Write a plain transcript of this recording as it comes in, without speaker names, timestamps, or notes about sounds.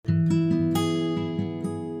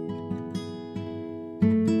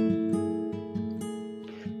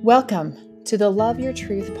Welcome to the Love Your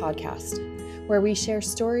Truth podcast, where we share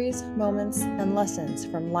stories, moments, and lessons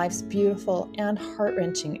from life's beautiful and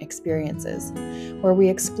heart-wrenching experiences, where we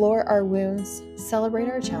explore our wounds, celebrate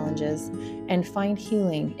our challenges, and find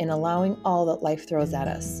healing in allowing all that life throws at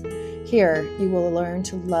us. Here, you will learn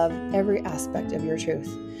to love every aspect of your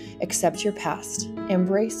truth, accept your past,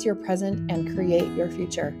 embrace your present, and create your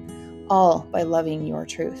future, all by loving your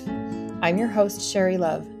truth. I'm your host, Sherry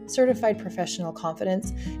Love, certified professional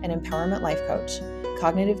confidence and empowerment life coach,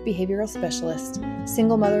 cognitive behavioral specialist,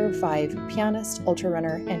 single mother of 5, pianist, ultra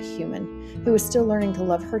runner, and human who is still learning to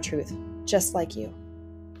love her truth, just like you.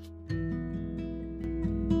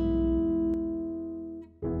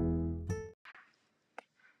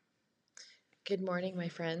 Good morning, my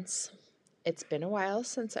friends. It's been a while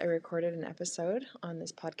since I recorded an episode on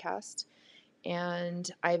this podcast,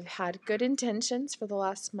 and I've had good intentions for the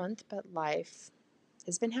last month, but life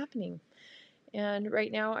has been happening. And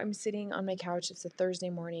right now I'm sitting on my couch. It's a Thursday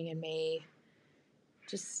morning in May.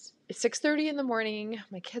 It's 6:30 in the morning.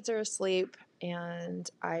 My kids are asleep and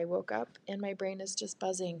I woke up and my brain is just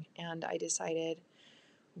buzzing, and I decided,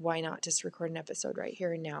 why not just record an episode right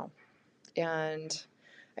here and now? And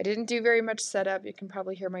I didn't do very much setup. You can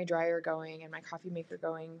probably hear my dryer going and my coffee maker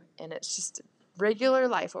going, and it's just regular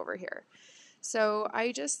life over here. So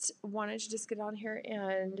I just wanted to just get on here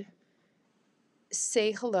and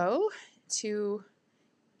say hello to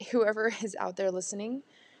whoever is out there listening.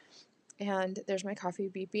 And there's my coffee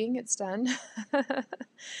beeping. It's done.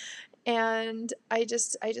 And I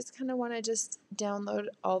just kind of want to just download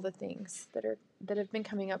all the things that have been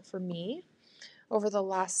coming up for me over the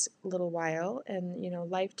last little while. And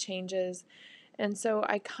life changes. And so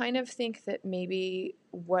I kind of think that maybe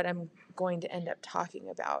what I'm going to end up talking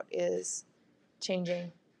about is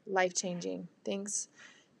changing, life changing things.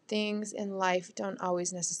 Things in life don't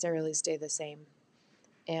always necessarily stay the same.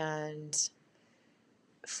 And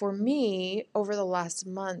for me, over the last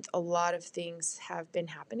month, a lot of things have been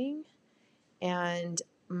happening, and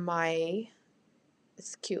my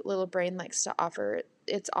this cute little brain likes to offer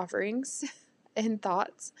its offerings and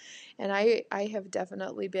thoughts, and I have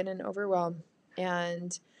definitely been in overwhelm.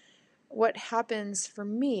 And what happens for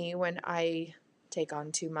me when I take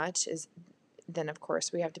on too much is then, of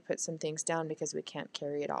course, we have to put some things down because we can't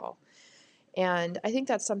carry it all. And I think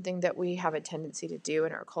that's something that we have a tendency to do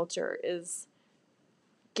in our culture, is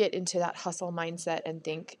get into that hustle mindset and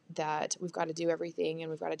think that we've got to do everything and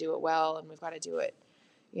we've got to do it well and we've got to do it,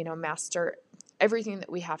 master everything that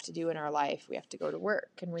we have to do in our life. We have to go to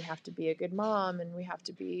work and we have to be a good mom and we have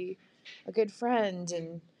to be a good friend.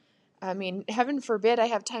 And I mean, heaven forbid I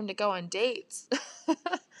have time to go on dates.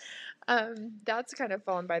 That's kind of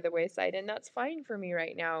fallen by the wayside, and that's fine for me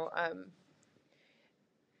right now.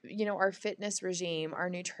 Our fitness regime, our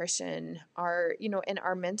nutrition, and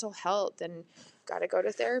our mental health, and we've got to go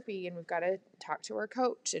to therapy, and we've got to talk to our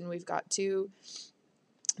coach, and we've got to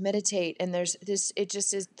meditate. And there's this, it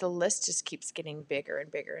just is, the list just keeps getting bigger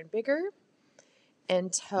and bigger and bigger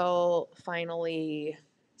until finally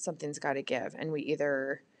something's got to give. And we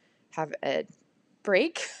either have a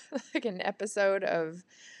break, like an episode of,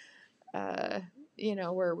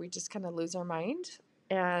 where we just kind of lose our mind,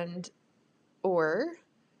 or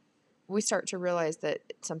we start to realize that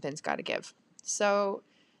something's got to give. So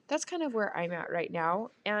that's kind of where I'm at right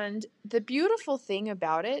now. And the beautiful thing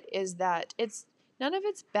about it is that none of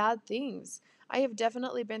it's bad things. I have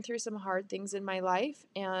definitely been through some hard things in my life,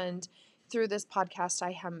 and through this podcast,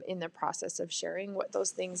 I am in the process of sharing what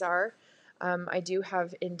those things are. I do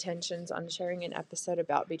have intentions on sharing an episode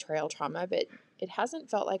about betrayal trauma, but it hasn't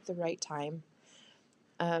felt like the right time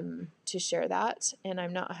to share that, and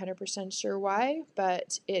I'm not 100% sure why,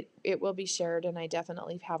 but it will be shared, and I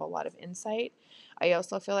definitely have a lot of insight. I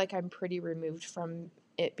also feel like I'm pretty removed from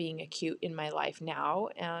it being acute in my life now,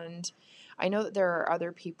 and I know that there are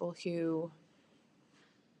other people who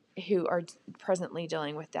are presently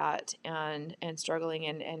dealing with that and struggling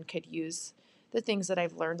and could use the things that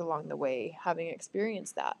I've learned along the way, having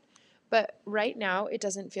experienced that. But right now, it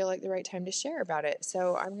doesn't feel like the right time to share about it.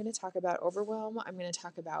 So I'm going to talk about overwhelm. I'm going to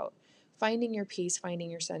talk about finding your peace, finding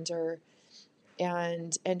your center,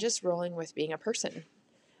 and just rolling with being a person.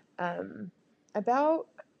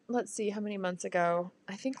 Let's see, how many months ago?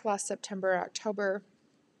 I think last September, October,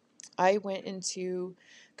 I went into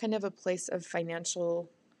kind of a place of financial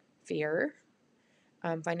fear,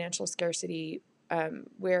 financial scarcity,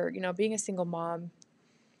 where, being a single mom,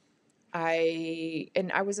 I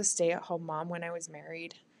was a stay-at-home mom when I was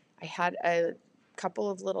married. I had a couple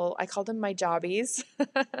of I called them my jobbies.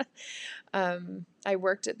 I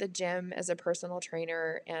worked at the gym as a personal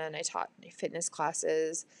trainer, and I taught fitness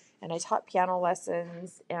classes, and I taught piano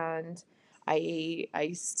lessons, and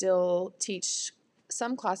I still teach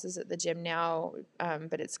some classes at the gym now,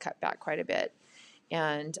 but it's cut back quite a bit.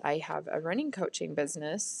 And I have a running coaching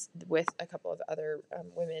business with a couple of other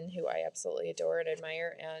women who I absolutely adore and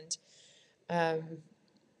admire. And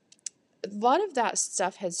a lot of that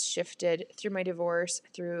stuff has shifted through my divorce,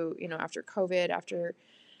 through, after COVID, after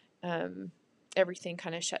everything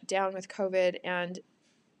kind of shut down with COVID. And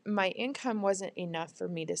my income wasn't enough for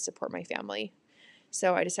me to support my family.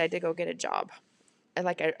 So I decided to go get a job,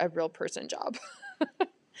 like a real person job,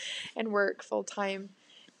 and work full time.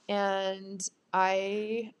 And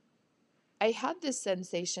I had this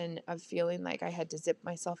sensation of feeling like I had to zip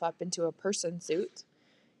myself up into a person suit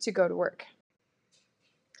to go to work.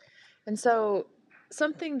 And so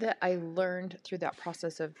something that I learned through that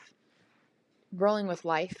process of rolling with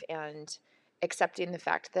life and accepting the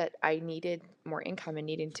fact that I needed more income and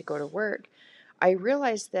needing to go to work, I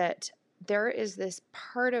realized that there is this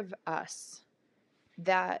part of us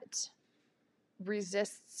that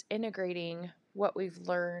resists integrating what we've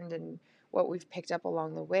learned and what we've picked up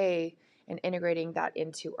along the way and integrating that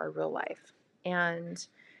into our real life. And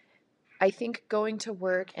I think going to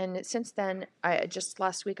work, and since then, just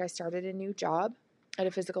last week I started a new job at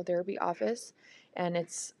a physical therapy office, and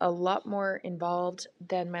it's a lot more involved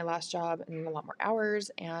than my last job and a lot more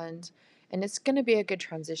hours, and it's going to be a good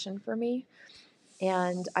transition for me.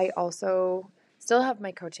 And I also still have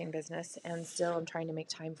my coaching business, and still I'm trying to make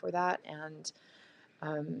time for that, and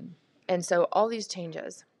so all these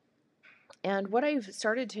changes. And what I've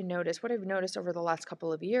noticed over the last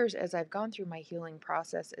couple of years as I've gone through my healing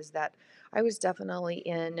process is that I was definitely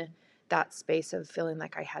in that space of feeling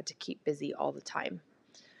like I had to keep busy all the time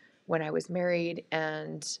when I was married,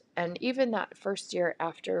 and even that first year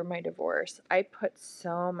after my divorce, I put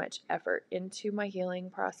so much effort into my healing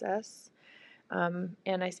process. And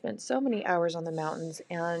I spent so many hours on the mountains,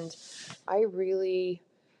 and I really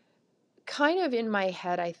kind of in my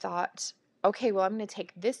head, I thought, okay, well, I'm going to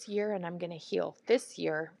take this year and I'm going to heal. This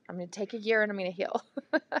year, I'm going to take a year and I'm going to heal.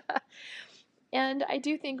 And I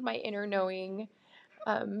do think my inner knowing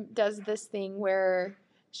does this thing where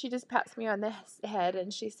she just pats me on the head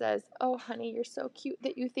and she says, "Oh, honey, you're so cute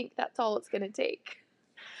that you think that's all it's going to take."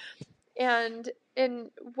 And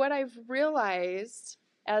what I've realized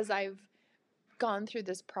as I've gone through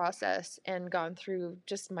this process and gone through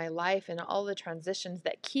just my life and all the transitions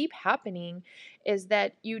that keep happening is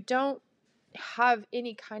that you don't have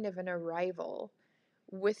any kind of an arrival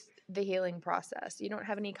with the healing process. You don't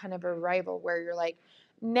have any kind of arrival where you're like,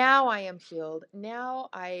 now I am healed. Now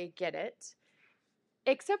I get it.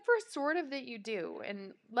 Except for sort of that you do.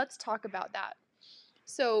 And let's talk about that.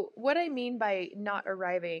 So, what I mean by not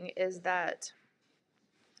arriving is that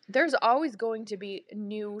there's always going to be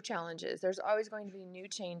new challenges. There's always going to be new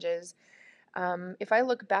changes. If I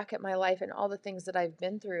look back at my life and all the things that I've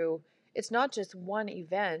been through, it's not just one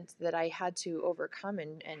event that I had to overcome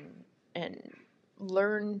and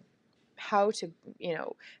learn how to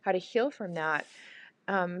how to heal from that.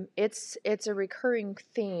 It's a recurring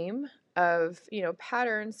theme of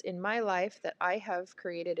patterns in my life that I have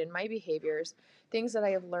created in my behaviors, things that I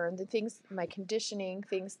have learned, the things, my conditioning,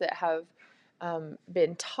 things that have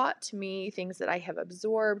been taught to me, things that I have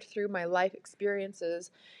absorbed through my life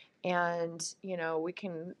experiences. And we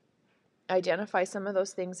can identify some of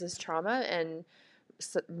those things as trauma, and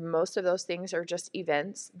most of those things are just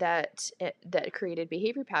events that created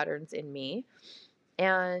behavior patterns in me.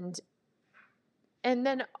 And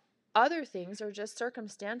then other things are just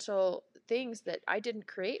circumstantial things that I didn't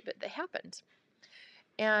create, but they happened.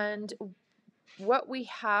 And what we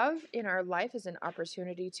have in our life is an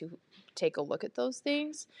opportunity to take a look at those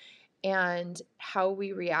things, and how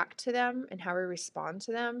we react to them and how we respond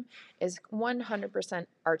to them is 100%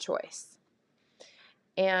 our choice.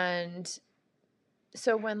 And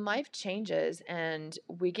so when life changes and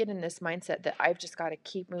we get in this mindset that I've just got to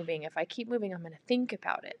keep moving, if I keep moving, I'm going to think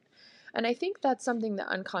about it. And I think that's something that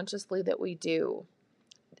unconsciously that we do,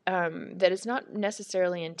 that is not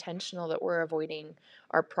necessarily intentional, that we're avoiding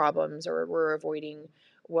our problems or we're avoiding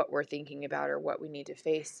what we're thinking about or what we need to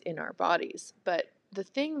face in our bodies. But the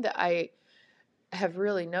thing that I have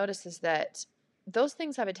really noticed is that those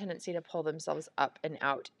things have a tendency to pull themselves up and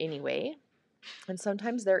out anyway. And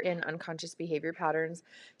sometimes they're in unconscious behavior patterns.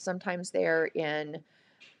 Sometimes they're in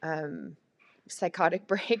psychotic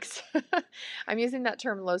breaks. I'm using that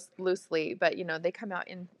term loosely, but they come out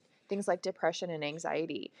in things like depression and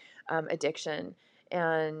anxiety, addiction.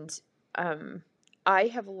 And I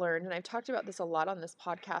have learned, and I've talked about this a lot on this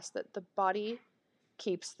podcast, that the body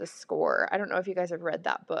keeps the score. I don't know if you guys have read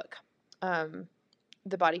that book.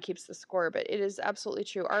 the body keeps the score, but it is absolutely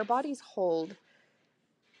true. Our bodies hold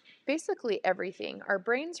basically everything. Our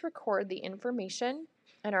brains record the information,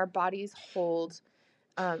 and our bodies hold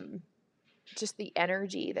um, just the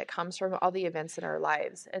energy that comes from all the events in our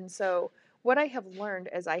lives. And so, what I have learned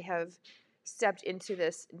as I have stepped into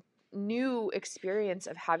this new experience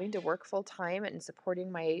of having to work full time and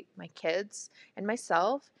supporting my kids and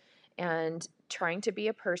myself and trying to be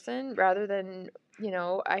a person rather than,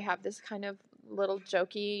 I have this kind of little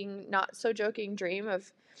joking, not so joking dream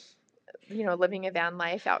of, living a van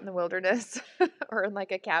life out in the wilderness or in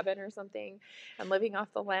like a cabin or something and living off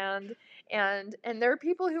the land. And there are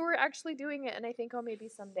people who are actually doing it, and I think, oh, maybe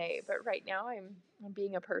someday. But right now I'm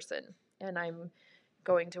being a person, and I'm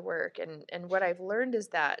going to work. And what I've learned is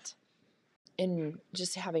that in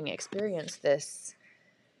just having experienced this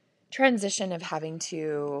transition of having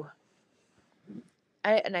to,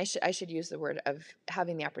 I should use the word of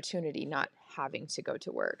having the opportunity, not having to go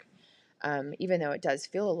to work. Even though it does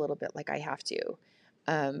feel a little bit like I have to.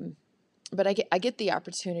 But I get the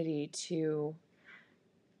opportunity to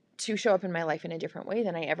show up in my life in a different way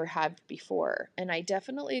than I ever have before. And I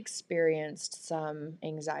definitely experienced some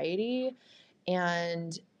anxiety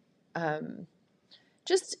and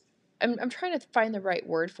just I'm trying to find the right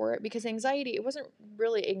word for it, because anxiety, it wasn't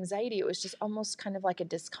really anxiety. It was just almost kind of like a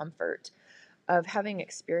discomfort of having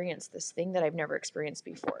experienced this thing that I've never experienced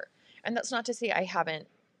before. And that's not to say I haven't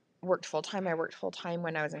worked full time. I worked full time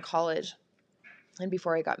when I was in college and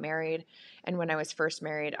before I got married. And when I was first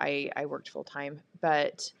married, I worked full time.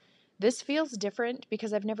 But this feels different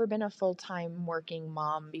because I've never been a full time working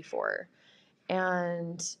mom before.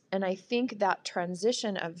 And I think that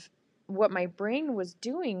transition of what my brain was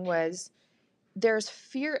doing was, there's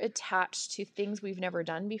fear attached to things we've never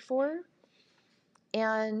done before.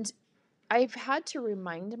 And I've had to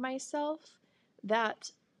remind myself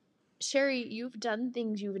that, Sherry, you've done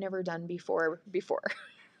things you've never done before.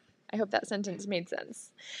 I hope that sentence made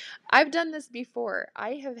sense. I've done this before.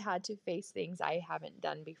 I have had to face things I haven't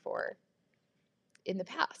done before in the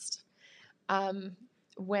past.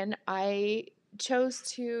 When I chose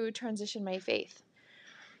to transition my faith,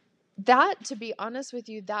 that, to be honest with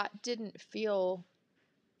you, that didn't feel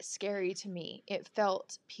scary to me. It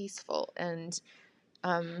felt peaceful and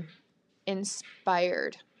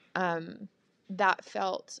inspired. That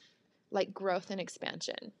felt like growth and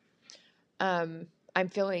expansion. I'm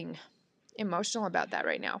feeling emotional about that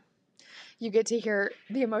right now. You get to hear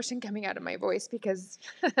the emotion coming out of my voice because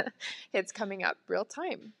it's coming up real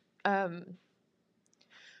time.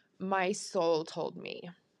 My soul told me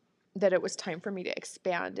that it was time for me to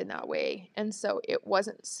expand in that way. And so it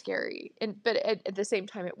wasn't scary. But at the same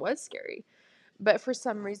time, it was scary. But for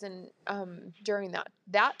some reason, during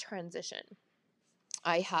that transition,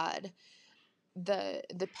 I had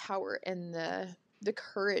the power and the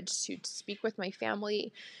courage to speak with my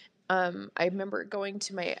family. I remember going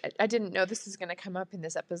to I didn't know this was going to come up in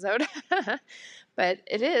this episode, but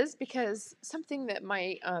it is, because something that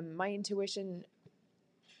my intuition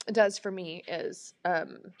does for me is,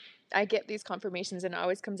 I get these confirmations and it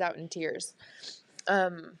always comes out in tears,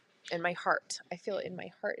 in my heart. I feel it in my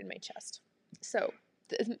heart, in my chest. So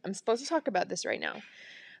I'm supposed to talk about this right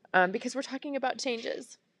now, because we're talking about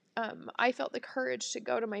changes. I felt the courage to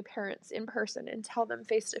go to my parents in person and tell them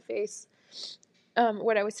face to face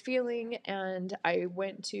what I was feeling. And I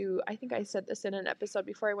think I said this in an episode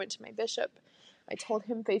before, I went to my bishop. I told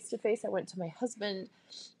him face to face. I went to my husband.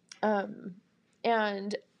 And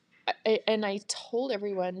I told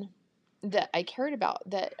everyone that I cared about,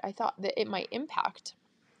 that I thought that it might impact.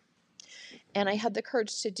 And I had the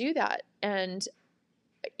courage to do that. And,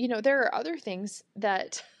 there are other things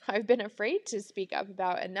that I've been afraid to speak up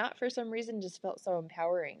about. And that, for some reason, just felt so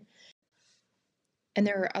empowering. And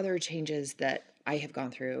there are other changes that I have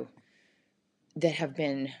gone through that have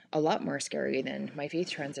been a lot more scary than my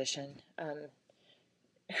faith transition.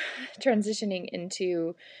 Transitioning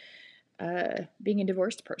into being a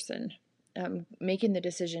divorced person, making the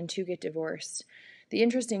decision to get divorced. The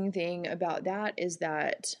interesting thing about that is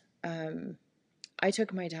that I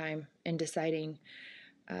took my time in deciding.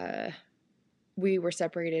 We were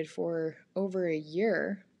separated for over a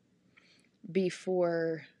year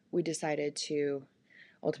before we decided to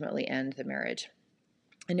ultimately end the marriage.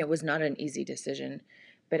 And it was not an easy decision,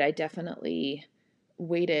 but I definitely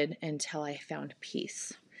waited until I found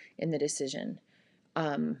peace in the decision.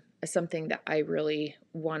 Something that I really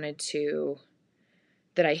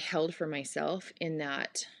that I held for myself in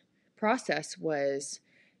that process, was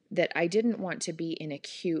that I didn't want to be in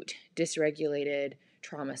acute, dysregulated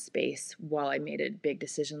trauma space while I made a big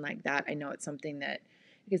decision like that. I know it's something that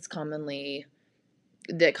is commonly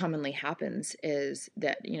that commonly happens is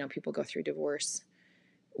that, people go through divorce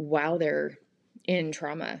while they're in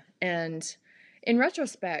trauma. And in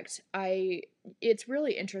retrospect, it's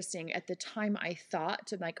really interesting. At the time I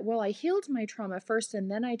thought, like, well, I healed my trauma first and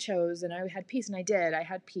then I chose and I had peace, and I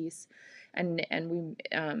had peace. And we,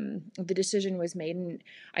 the decision was made, and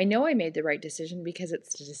I know I made the right decision because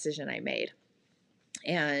it's the decision I made.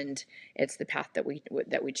 And it's the path that we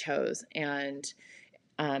chose. And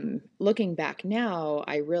looking back now,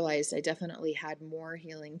 I realized I definitely had more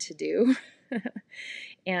healing to do.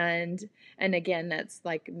 and and again, that's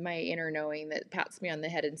like my inner knowing that pats me on the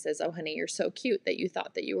head and says, "Oh, honey, you're so cute that you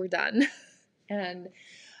thought that you were done." and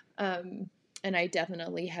um, and I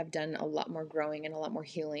definitely have done a lot more growing and a lot more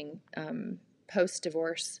healing post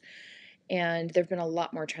divorce. And there've been a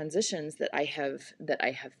lot more transitions that I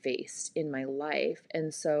have faced in my life.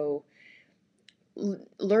 And so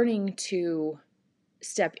learning to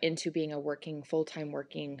step into being a full-time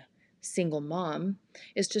working single mom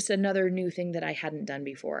is just another new thing that I hadn't done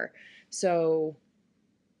before. So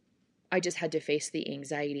I just had to face the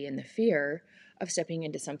anxiety and the fear of stepping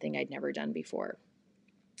into something I'd never done before.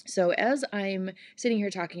 So as I'm sitting here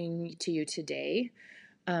talking to you today,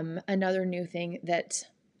 another new thing that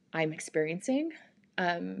I'm experiencing,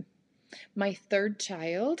 my third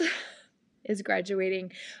child is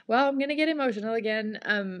graduating. Well, I'm going to get emotional again.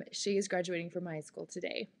 She is graduating from high school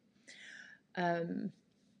today.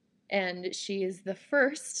 And she is the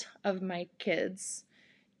first of my kids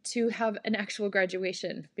to have an actual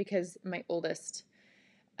graduation, because my oldest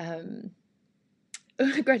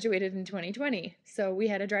graduated in 2020. So we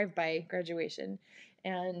had a drive-by graduation.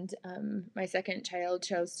 And my second child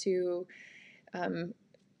chose to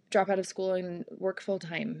drop out of school and work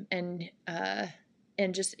full-time. And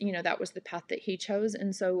just, that was the path that he chose.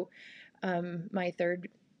 And so my third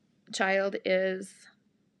child is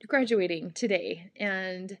graduating today.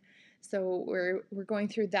 And so we're going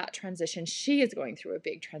through that transition. She is going through a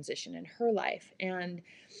big transition in her life, and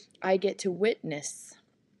I get to witness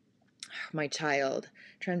my child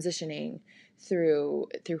transitioning through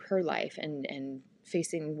her life and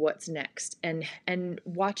facing what's next, and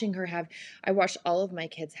watching her I watched all of my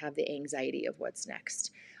kids have the anxiety of what's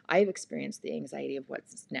next. I've experienced the anxiety of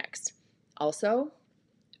what's next. Also,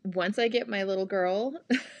 once I get my little girl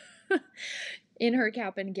in her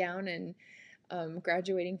cap and gown and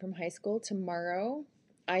graduating from high school tomorrow,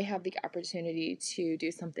 I have the opportunity to do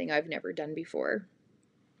something I've never done before.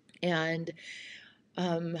 And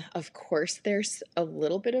of course, there's a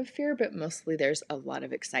little bit of fear, but mostly there's a lot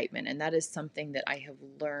of excitement. And that is something that I have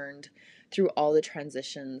learned through all the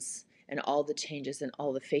transitions and all the changes and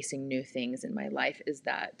all the facing new things in my life, is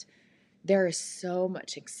that there is so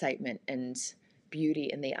much excitement and beauty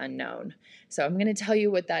in the unknown. So I'm going to tell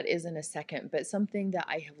you what that is in a second, but something that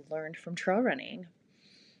I have learned from trail running.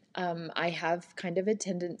 I have kind of a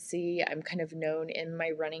tendency, I'm kind of known in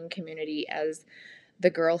my running community as the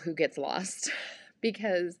girl who gets lost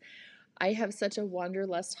because I have such a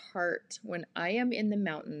wanderlust heart. When I am in the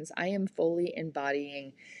mountains, I am fully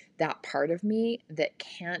embodying that part of me that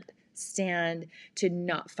can't stand to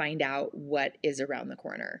not find out what is around the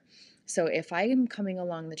corner. So if I am coming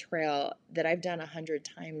along the trail that I've done 100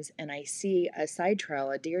 times and I see a side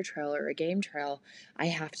trail, a deer trail, or a game trail, I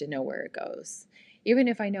have to know where it goes. Even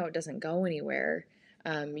if I know it doesn't go anywhere,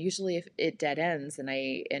 usually if it dead ends and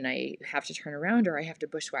I have to turn around, or I have to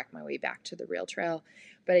bushwhack my way back to the real trail.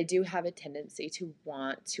 But I do have a tendency to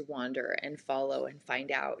want to wander and follow and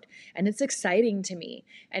find out. And it's exciting to me.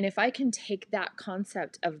 And if I can take that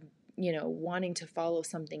concept of, wanting to follow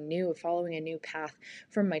something new, following a new path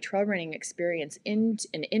from my trail running experience and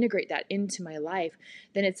integrate that into my life,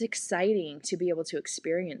 then it's exciting to be able to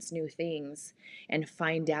experience new things and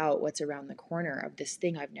find out what's around the corner of this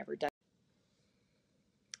thing I've never done.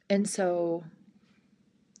 And so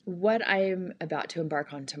what I'm about to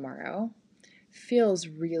embark on tomorrow feels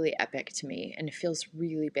really epic to me, and it feels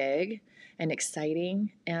really big and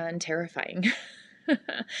exciting and terrifying.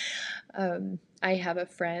 I have a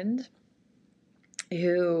friend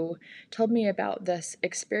who told me about this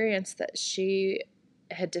experience that she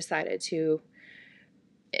had decided to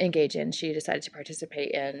engage in. She decided to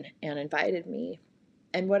participate in and invited me.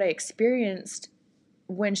 And what I experienced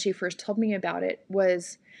when she first told me about it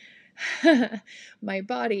was my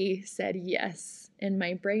body said yes, and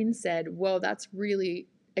my brain said, whoa, that's really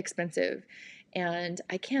expensive, and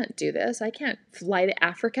I can't do this. I can't fly to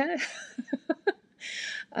Africa.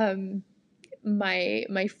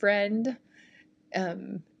 My friend,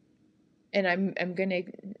 and I'm gonna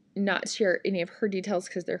not share any of her details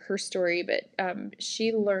because they're her story, but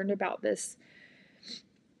she learned about this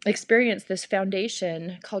experience, this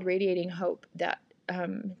foundation called Radiating Hope, that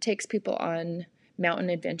takes people on mountain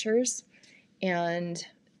adventures, and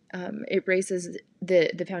it raises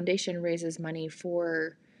the foundation raises money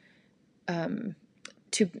for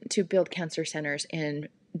to build cancer centers in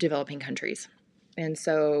developing countries. And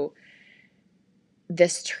so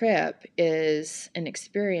this trip is an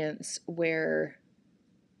experience where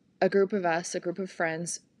a group of us, a group of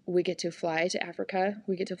friends, we get to fly to Africa,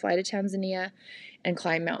 we get to fly to Tanzania and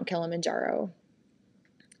climb Mount Kilimanjaro.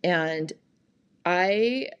 And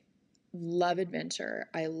I love adventure.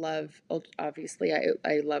 I love, obviously,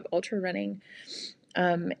 I love ultra running.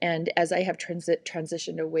 And as I have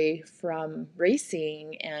transitioned away from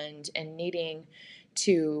racing and needing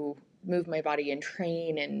to move my body and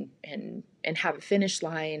train and have a finish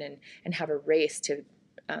line and have a race to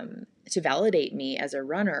validate me as a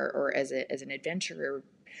runner or as an adventurer,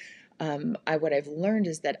 what I've learned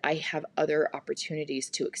is that I have other opportunities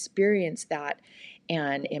to experience that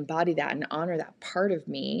and embody that and honor that part of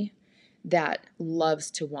me that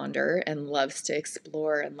loves to wander and loves to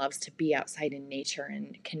explore and loves to be outside in nature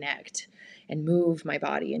and connect and move my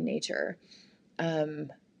body in nature.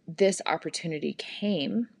 This opportunity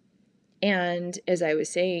came, and as I was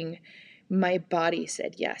saying, my body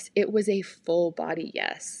said yes. It was a full body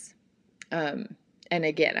yes. And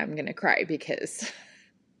again, I'm going to cry because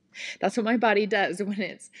that's what my body does when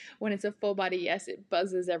it's a full body yes. It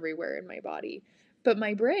buzzes everywhere in my body. But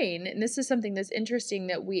my brain, and this is something that's interesting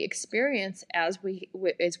that we experience as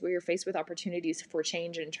we're faced with opportunities for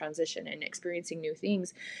change and transition and experiencing new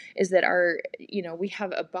things, is that we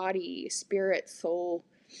have a body, spirit, soul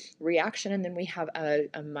reaction, and then we have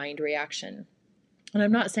a mind reaction. And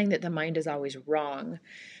I'm not saying that the mind is always wrong,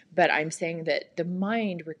 but I'm saying that the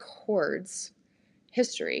mind records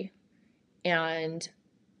history, and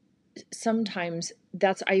sometimes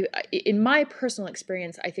that's in my personal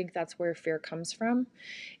experience, I think that's where fear comes from,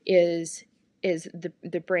 is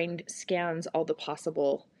the brain scans all the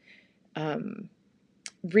possible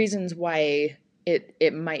reasons why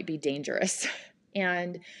it might be dangerous.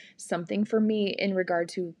 And something for me in regard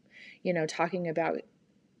to talking about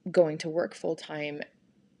going to work full time,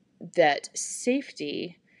 that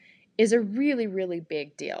safety is a really, really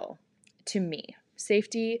big deal to me.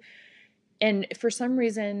 Safety. And for some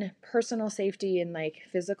reason, personal safety and like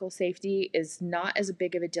physical safety is not as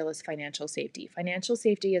big of a deal as financial safety. Financial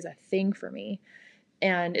safety is a thing for me,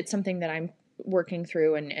 and it's something that I'm working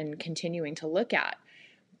through and continuing to look at.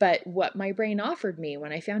 But what my brain offered me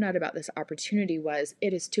when I found out about this opportunity was,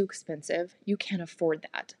 it is too expensive. You can't afford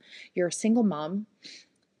that. You're a single mom.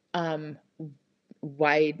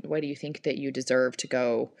 Why do you think that you deserve to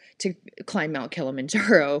go to climb Mount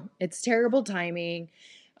Kilimanjaro? It's terrible timing.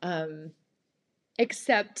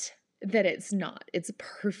 Except that it's not. It's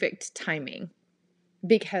perfect timing,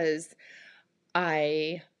 because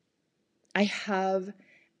I have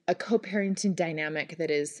a co-parenting dynamic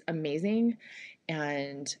that is amazing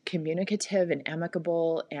and communicative and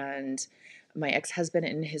amicable, and my ex-husband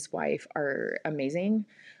and his wife are amazing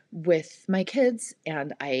with my kids,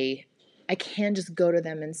 and I can just go to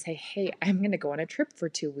them and say, "Hey, I'm going to go on a trip for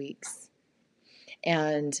 2 weeks."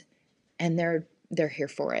 And they're here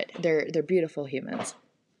for it. They're beautiful humans.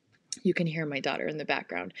 You can hear my daughter in the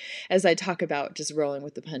background as I talk about just rolling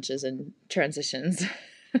with the punches and transitions.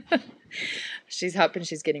 She's up and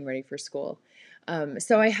she's getting ready for school.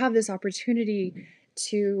 So I have this opportunity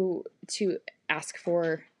to ask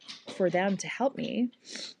for them to help me.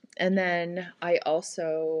 And then I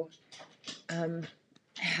also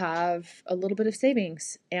have a little bit of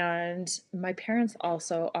savings, and my parents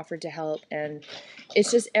also offered to help, and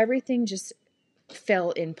it's just everything just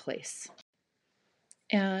fell in place.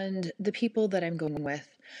 And the people that I'm going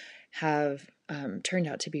with have turned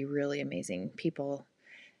out to be really amazing people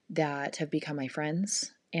that have become my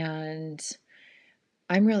friends. And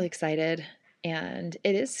I'm really excited. And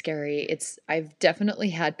it is scary. I've definitely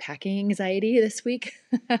had packing anxiety this week.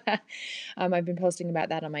 I've been posting about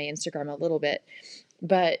that on my Instagram a little bit.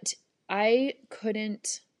 But I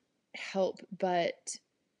couldn't help but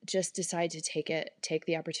just decide to take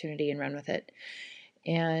the opportunity and run with it.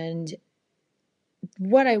 And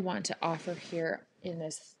what I want to offer here in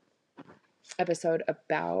this episode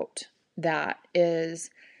about that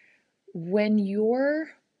is, when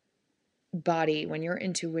your body, when your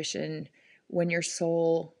intuition, when your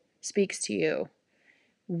soul speaks to you,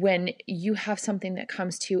 when you have something that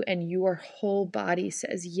comes to you and your whole body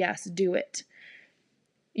says, yes, do it,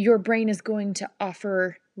 your brain is going to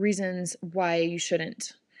offer reasons why you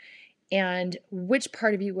shouldn't. And which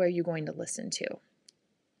part of you are you going to listen to?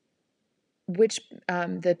 Which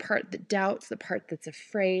the part that doubts, the part that's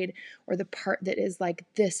afraid, or the part that is like,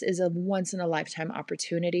 this is a once in a lifetime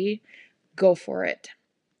opportunity? go for it.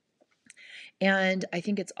 And I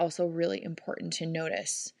think it's also really important to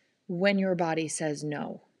notice when your body says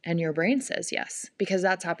no and your brain says yes, because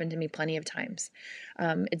that's happened to me plenty of times.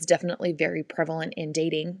 It's definitely very prevalent in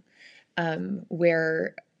dating,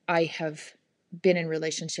 where I have been in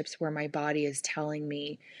relationships where my body is telling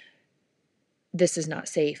me, this is not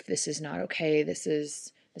safe, this is not okay, this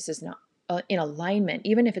is not in alignment,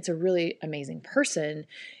 even if it's a really amazing person,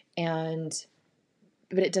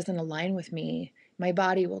 but it doesn't align with me. My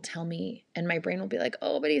body will tell me, and my brain will be like,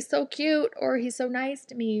 oh, but he's so cute, or he's so nice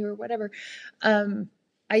to me, or whatever.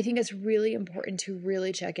 I think it's really important to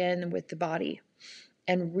really check in with the body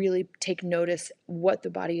and really take notice what the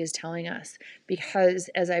body is telling us. Because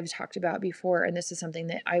as I've talked about before, and this is something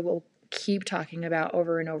that I will keep talking about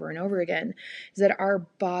over and over and over again, is that our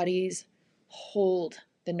bodies hold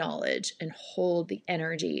the knowledge and hold the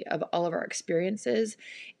energy of all of our experiences.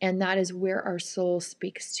 And that is where our soul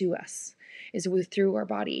speaks to us, is through our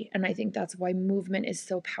body. And I think that's why movement is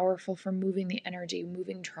so powerful for moving the energy,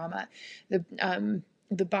 moving trauma.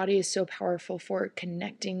 The body is so powerful for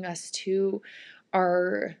connecting us to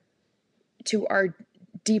our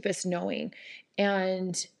deepest knowing.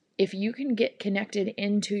 And if you can get connected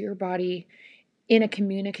into your body in a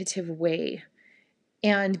communicative way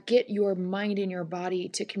and get your mind and your body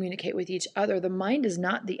to communicate with each other, the mind is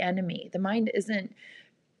not the enemy. The mind isn't,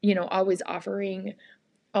 always offering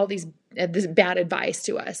all this bad advice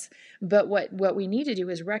to us. But what we need to do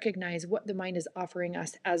is recognize what the mind is offering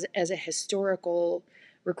us as a historical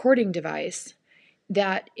recording device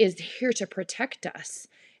that is here to protect us,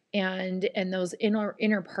 and those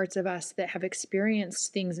inner parts of us that have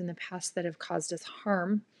experienced things in the past that have caused us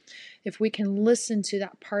harm. If we can listen to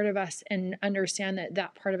that part of us and understand that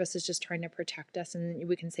that part of us is just trying to protect us, and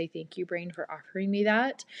we can say, thank you, brain, for offering me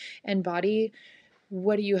that, and body,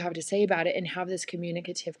 what do you have to say about it, and have this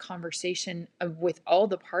communicative conversation with all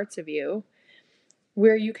the parts of you,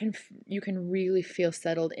 where you can really feel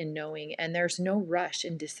settled in knowing, and there's no rush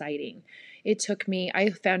in deciding. I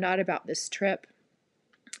found out about this trip,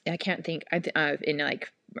 I can't think, in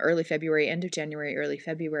like early February, end of January, early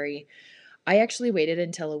February. I actually waited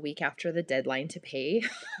until a week after the deadline to pay.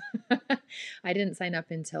 I didn't sign up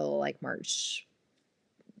until like March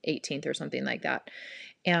 18th or something like that.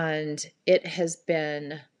 And it has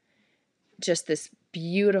been just this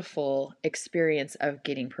beautiful experience of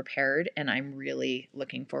getting prepared, and I'm really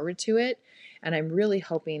looking forward to it. And I'm really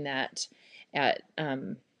hoping that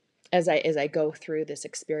as I go through this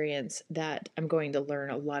experience, that I'm going to learn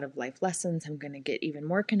a lot of life lessons. I'm going to get even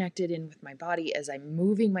more connected in with my body as I'm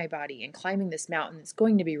moving my body and climbing this mountain. It's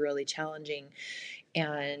going to be really challenging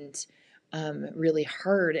and really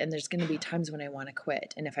hard. And there's going to be times when I want to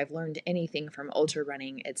quit. And if I've learned anything from ultra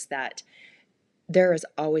running, it's that there is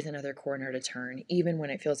always another corner to turn, even when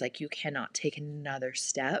it feels like you cannot take another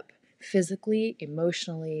step physically,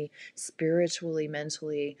 emotionally, spiritually,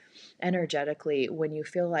 mentally, energetically. When you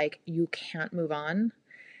feel like you can't move on,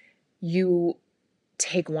 you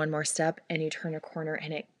take one more step and you turn a corner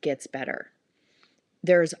and it gets better.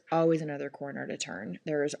 There's always another corner to turn.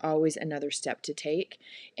 There is always another step to take.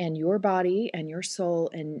 And your body and your soul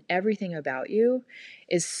and everything about you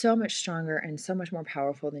is so much stronger and so much more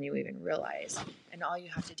powerful than you even realize. And all you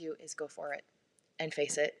have to do is go for it and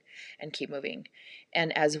face it and keep moving.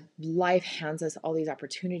 And as life hands us all these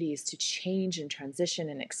opportunities to change and transition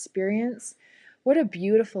and experience, what a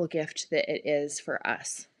beautiful gift that it is for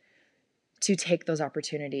us to take those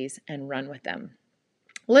opportunities and run with them.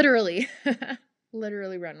 Literally.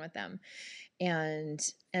 Literally run with them and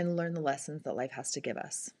learn the lessons that life has to give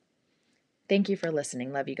us. Thank you for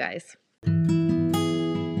listening. Love you guys.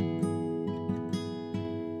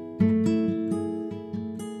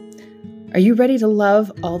 Are you ready to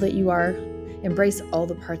love all that you are, embrace all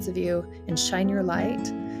the parts of you, and shine your light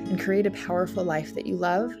and create a powerful life that you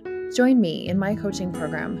love? Join me in my coaching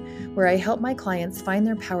program, where I help my clients find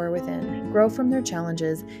their power within, grow from their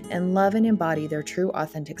challenges, and love and embody their true,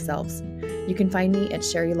 authentic selves. You can find me at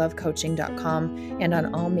sherrylovecoaching.com and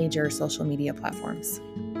on all major social media platforms.